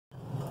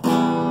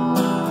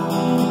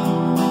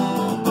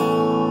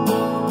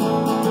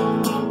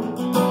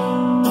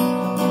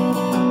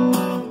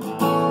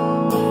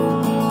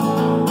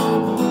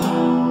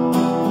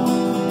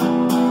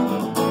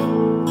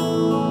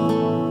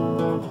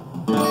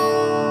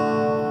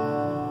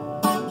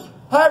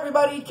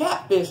everybody,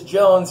 Catfish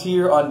Jones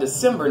here on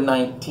December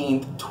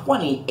 19th,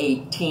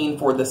 2018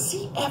 for the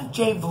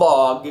CFJ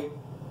vlog.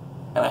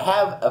 And I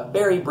have a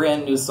very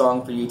brand new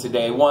song for you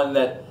today, one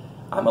that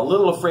I'm a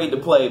little afraid to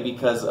play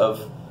because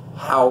of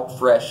how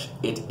fresh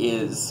it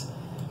is.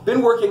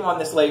 Been working on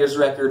this Layers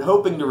record,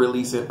 hoping to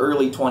release it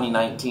early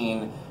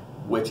 2019,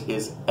 which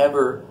is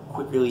ever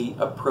quickly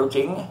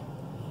approaching.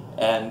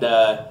 And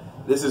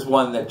this is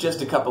one that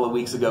just a couple of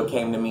weeks ago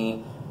came to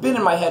me. Been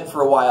in my head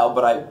for a while,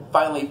 but I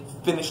finally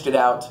finished it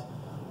out,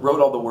 wrote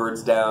all the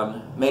words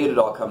down, made it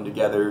all come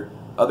together.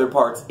 Other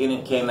parts in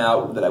it came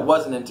out that I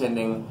wasn't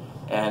intending,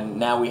 and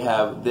now we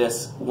have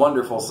this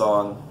wonderful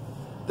song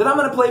that I'm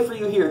going to play for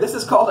you here. This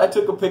is called I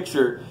Took a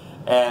Picture,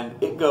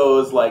 and it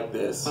goes like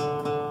this.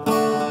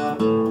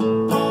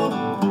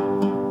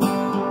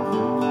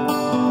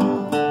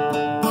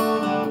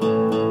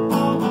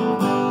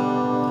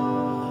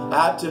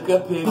 I took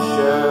a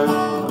picture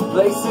of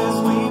places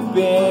we've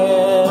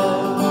been,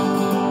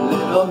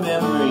 little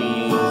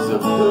memories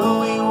of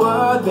who we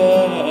were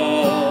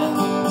then,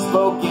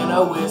 spoke in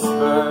a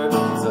whisper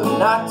so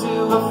not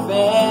to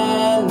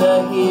offend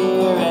the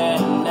here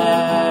and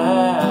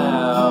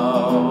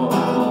now.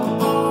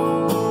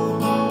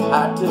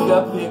 I took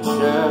a picture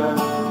of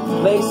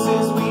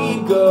places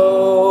we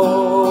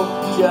go,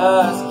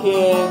 just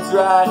kids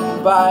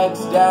riding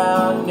bikes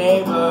down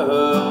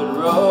neighborhood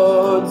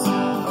roads,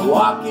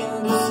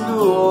 walking to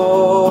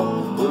school,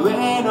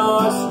 rain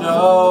or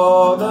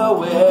snow, the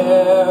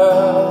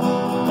where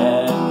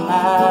and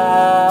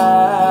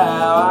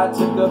how. I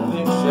took a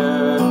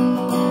picture,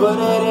 put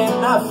it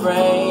in a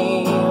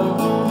frame,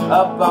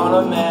 up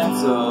on a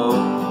mantle,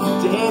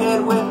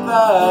 dated with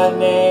a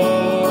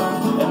name.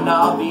 And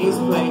all these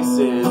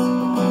places,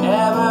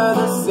 never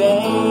the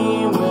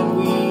same when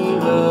we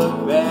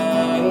look back.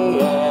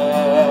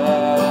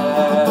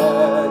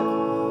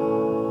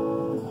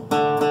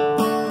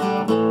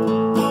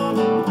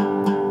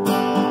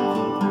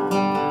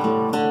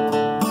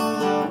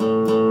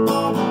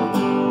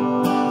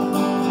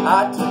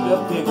 I took a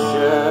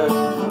picture of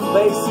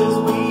places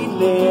we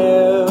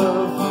live,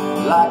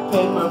 like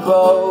paper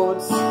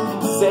boats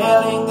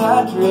sailing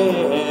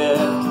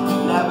adrift,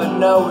 never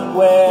knowing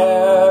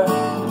where,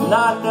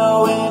 not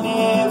knowing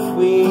if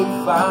we'd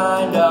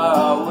find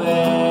our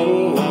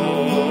way.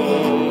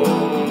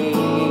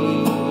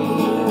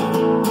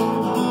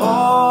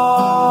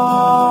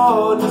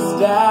 Oh,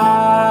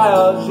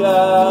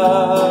 nostalgia,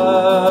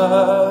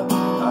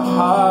 I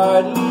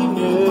hardly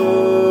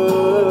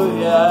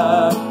knew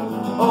ya.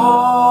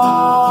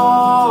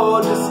 Oh,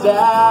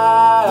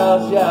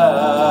 nostalgia,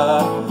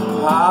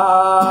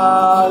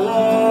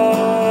 hallelujah.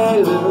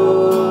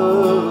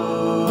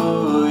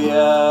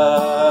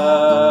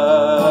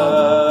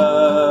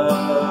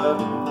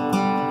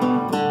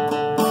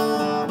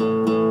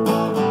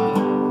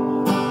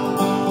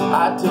 I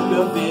took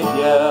a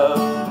video,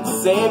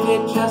 saved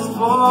it just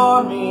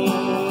for me,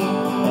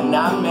 and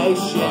I may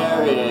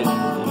share it,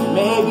 and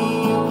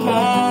maybe you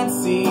can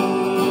see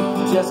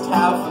just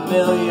how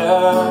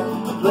familiar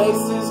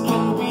places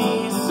can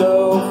be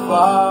so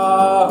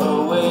far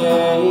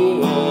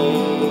away.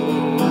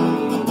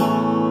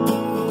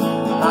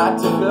 I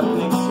took a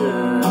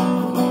picture,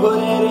 put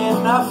it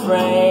in a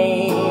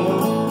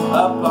frame,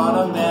 up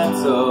on a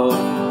mantle,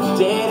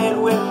 dated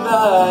with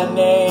a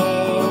name.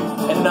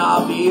 And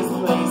all these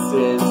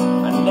places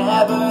are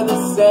never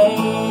the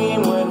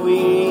same when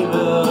we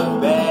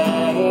look back.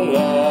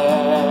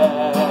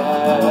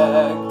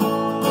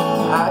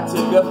 I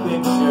took a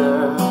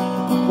picture,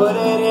 put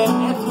it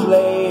in its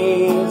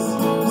place,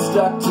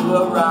 stuck to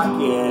a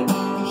rocket,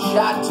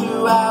 shot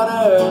to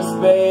outer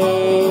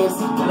space.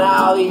 And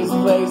all these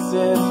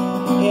places,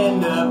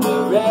 end of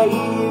the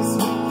race,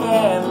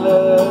 can't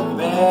look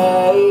back.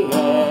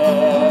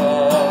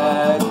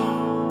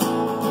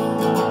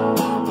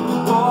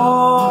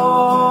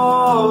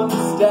 Oh,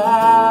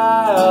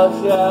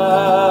 nostalgia,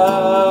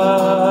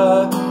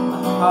 I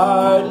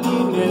hardly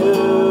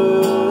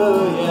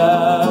knew ya.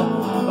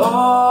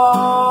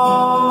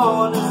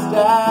 Oh,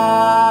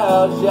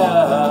 nostalgia,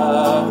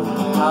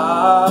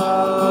 hallelujah.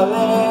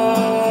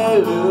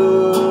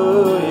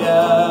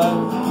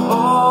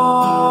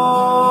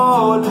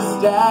 Oh,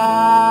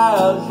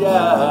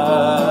 nostalgia,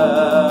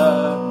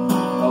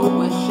 I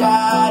wish I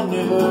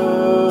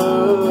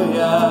knew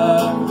ya.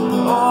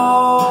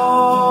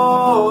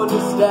 Oh,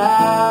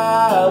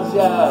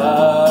 nostalgia,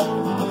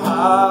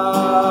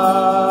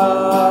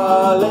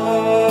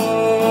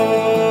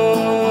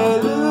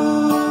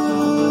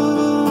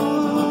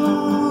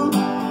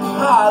 hallelujah,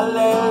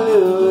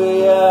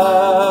 hallelujah,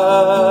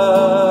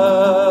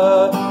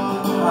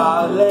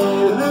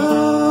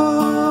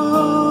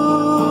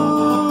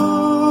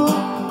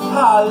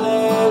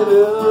 hallelujah.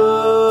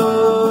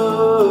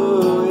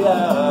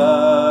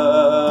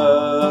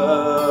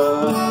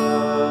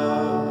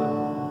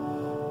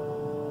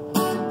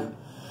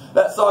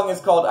 That song is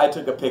called I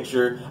Took a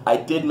Picture. I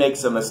did make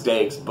some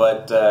mistakes,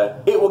 but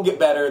it will get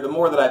better the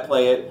more that I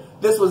play it.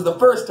 This was the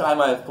first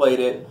time I've played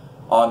it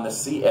on the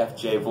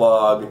CFJ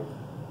vlog,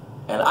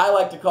 and I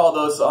like to call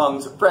those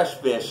songs fresh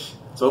fish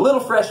So a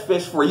little fresh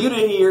fish for you to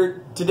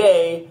hear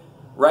today,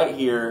 right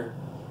here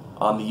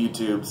on the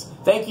YouTubes.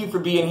 Thank you for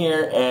being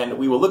here, and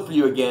we will look for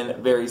you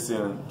again very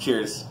soon.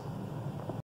 Cheers.